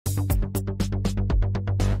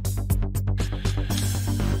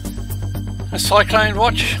A Cyclone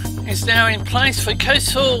Watch is now in place for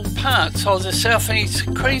coastal parts of the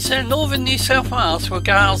southeast Queensland, northern New South Wales, with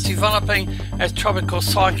gales developing as tropical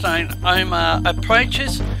cyclone Oma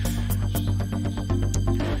approaches.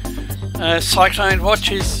 Cyclone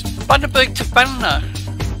Watch is Bundaberg to Ballina,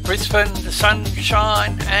 Brisbane, the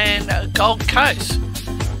Sunshine and Gold Coast.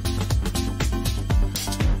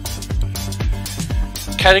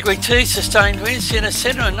 Category 2 sustained winds in a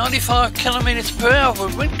centre of 95 km per hour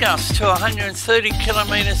with wind gusts to 130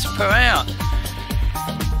 km per hour.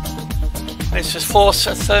 This is force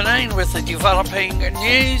 13 with the developing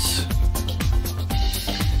news.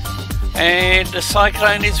 And the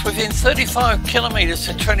cyclone is within 35 kilometres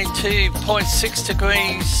to 22.6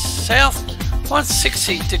 degrees south,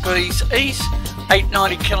 160 degrees east,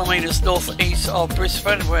 890 kilometres northeast of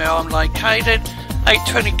Brisbane where I'm located,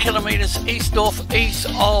 820 kilometres east-northeast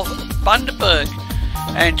of Bundaberg,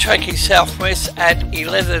 and tracking southwest at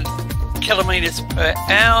 11 kilometres per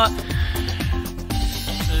hour.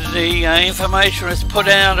 The information was put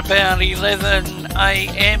out about 11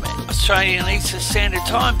 AM Australian Eastern Standard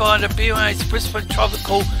Time by the Bureau's Brisbane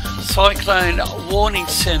Tropical Cyclone Warning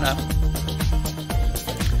Centre.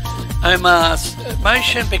 Oma's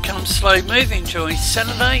motion becomes slow moving during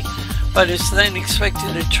Saturday, but is then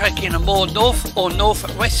expected to track in a more north or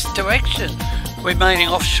northwest direction, remaining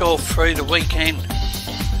offshore through the weekend.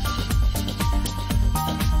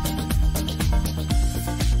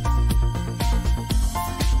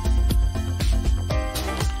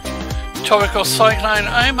 Tropical cyclone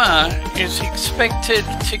Oma is expected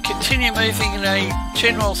to continue moving in a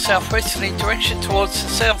general southwesterly direction towards the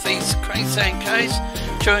southeast Queensland coast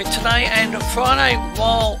during today and Friday,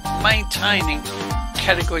 while maintaining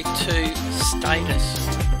Category 2 status.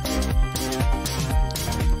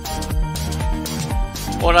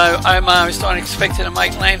 Although Oma is not expected to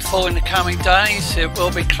make landfall in the coming days, it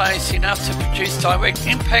will be close enough to produce direct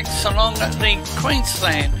impacts along the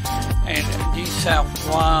Queensland and New South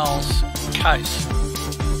Wales coast.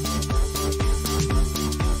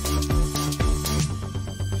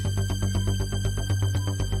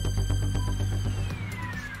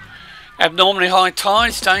 Abnormally high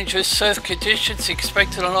tides, dangerous surf conditions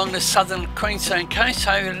expected along the southern Queensland coast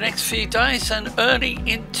over the next few days and early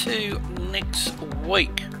into next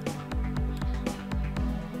week.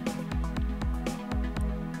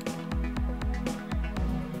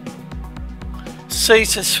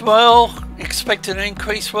 Seas as well, expected to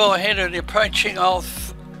increase well ahead of the approaching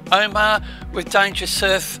of Oma, with dangerous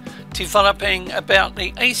surf developing about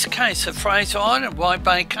the east coast of Fraser Island, Wide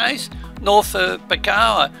Bay coast, north of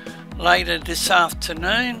Bagawa later this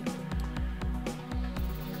afternoon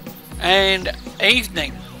and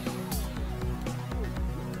evening.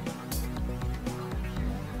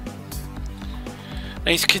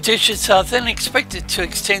 These conditions are then expected to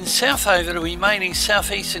extend south over the remaining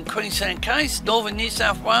southeastern Queensland coast, northern New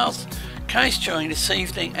South Wales coast during this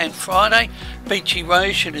evening and Friday. Beach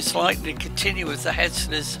erosion is likely to continue with the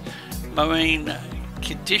hazardous marine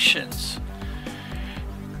conditions.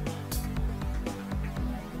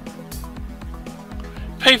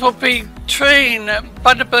 People between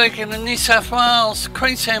Bundaberg and the New South Wales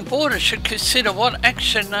Queensland border should consider what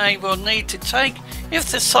action they will need to take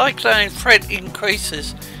if the cyclone threat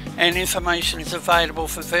increases, and information is available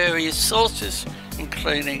from various sources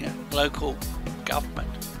including local government.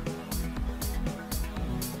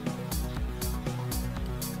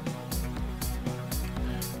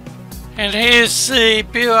 And here's the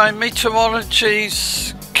Bureau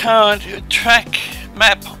Meteorology's current track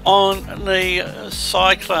map on the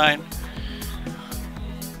cyclone.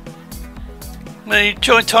 The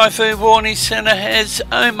Joint Typhoon Warning Centre has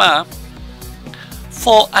Oma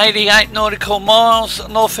 488 nautical miles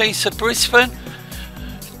northeast of Brisbane,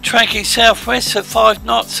 tracking southwest at 5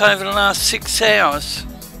 knots over the last 6 hours.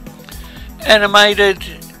 Animated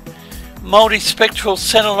multispectral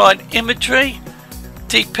satellite imagery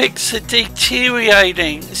depicts a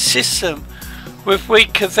deteriorating system with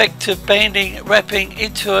weak convective banding wrapping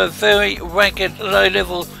into a very ragged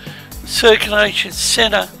low-level circulation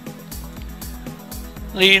centre.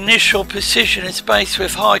 The initial position is based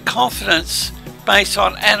with high confidence based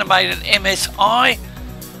on animated MSI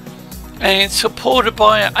and supported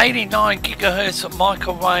by an 89 GHz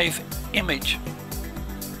microwave image.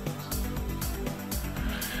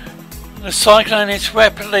 The cyclone is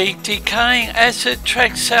rapidly decaying as it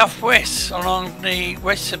tracks southwest along the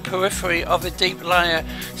western periphery of a deep layer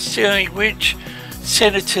steering ridge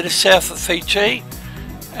centred to the south of Fiji,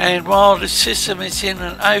 and while the system is in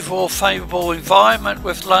an overall favourable environment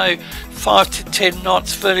with low 5 to 10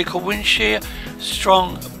 knots vertical wind shear,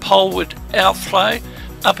 strong poleward outflow,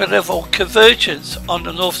 upper level convergence on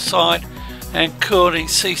the north side and cooling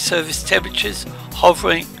sea surface temperatures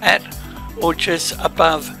hovering at or just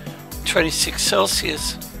above 26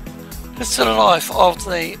 Celsius. That's the life of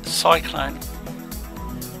the cyclone.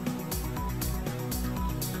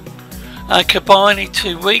 Combining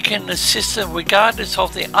to weaken the system regardless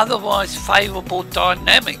of the otherwise favourable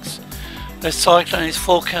dynamics. The cyclone is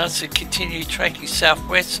forecast to continue tracking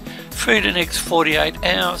southwest through the next 48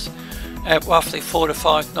 hours at roughly 4 to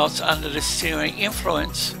 5 knots under the steering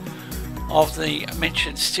influence of the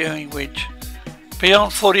mentioned steering wedge.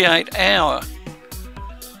 Beyond 48 hours,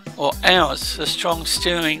 the strong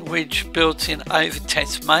steering wedge builds in over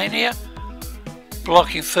Tasmania,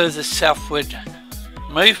 blocking further southward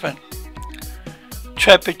movement.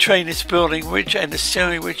 Trapped between this building wedge and the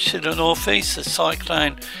steering wedge to the northeast, the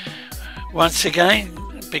cyclone once again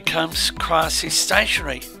becomes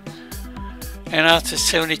quasi-stationary, and after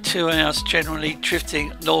 72 hours generally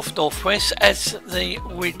drifting north-northwest as the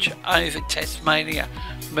wedge over Tasmania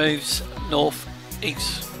moves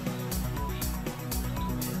northeast.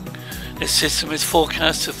 The system is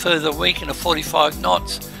forecast to further weaken to 45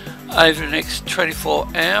 knots over the next 24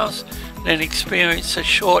 hours, then experience a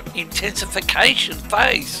short intensification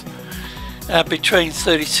phase between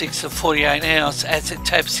 36 and 48 hours as it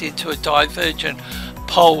taps into a divergent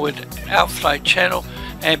poleward outflow channel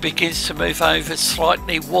and begins to move over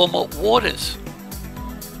slightly warmer waters.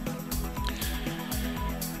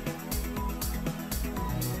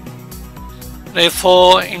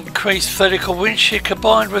 Therefore, increased vertical wind shear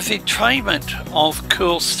combined with entrainment of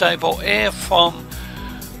cool stable air from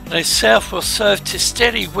the south will serve to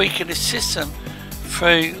steady weaken the system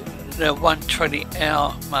through the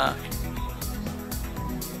 120-hour mark.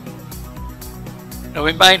 The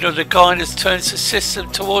remainder of the guidance turns the system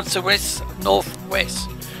towards the west-northwest.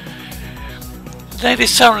 That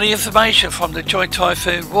is some of the information from the Joint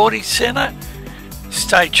Typhoon Warning Centre.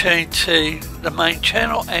 Stay tuned to the main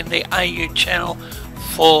channel and the AU channel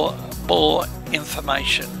for more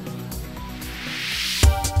information.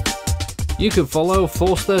 You can follow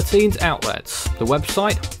Force 13's outlets, the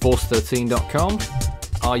website force13.com,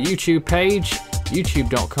 our YouTube page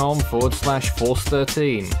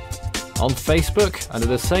youtube.com/Force13, on Facebook under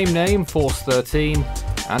the same name Force 13,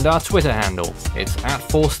 and our Twitter handle, it's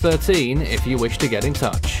 @Force13 if you wish to get in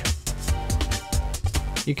touch.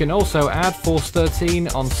 You can also add Force 13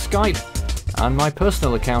 on Skype and my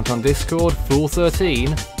personal account on Discord,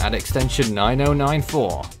 Fool13 at extension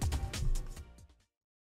 9094.